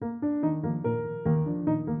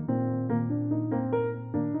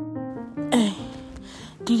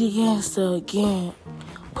Diddy Gangster again,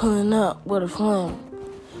 pulling up with a flame.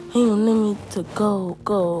 He don't need me to go,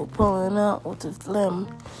 pulling up with the flame.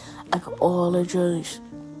 I got all the drugs,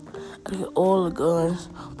 I got all the guns,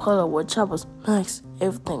 pull up with choppers, max,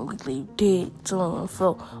 everything we leave dead, on the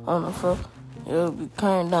floor. You'll be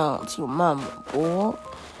crying down to your mama, boy.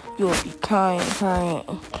 You'll be crying.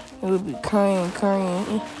 You'll be crying.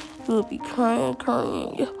 You'll be crying.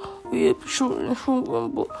 We'll be shooting,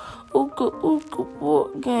 boy. Ooka, boy,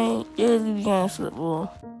 gang. Yeah, Diddy Gangster, boy.